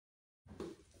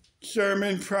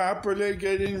Sherman properly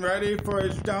getting ready for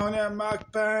his donut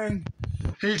mukbang.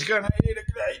 He's gonna eat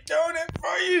a great donut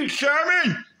for you,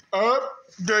 Sherman. Oh,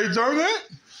 great donut.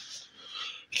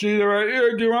 See the right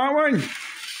here? Do you want one?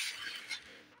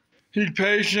 He's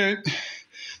patient.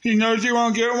 He knows he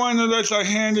won't get one unless I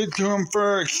hand it to him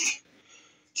first.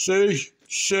 See?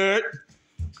 Sit.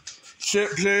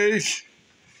 Sit, please.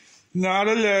 Not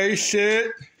a lay.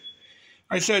 Sit.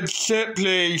 I said sit,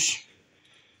 please.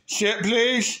 Sit,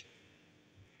 please.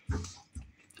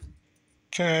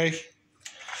 Okay.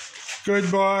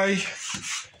 Good boy.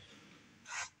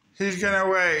 He's gonna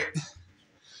wait.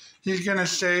 He's gonna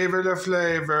savor the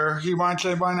flavor. He wants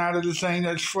one out of the thing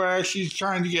that's fresh. He's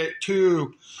trying to get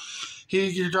two.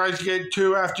 He tries to get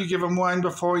two after you give him one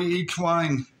before he eats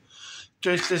one,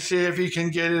 just to see if he can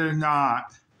get it or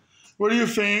not. What do you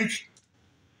think?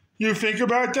 You think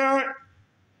about that?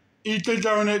 Eat the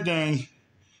donut then.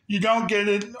 You don't get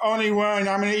it, only one.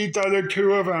 I'm gonna eat the other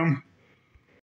two of them.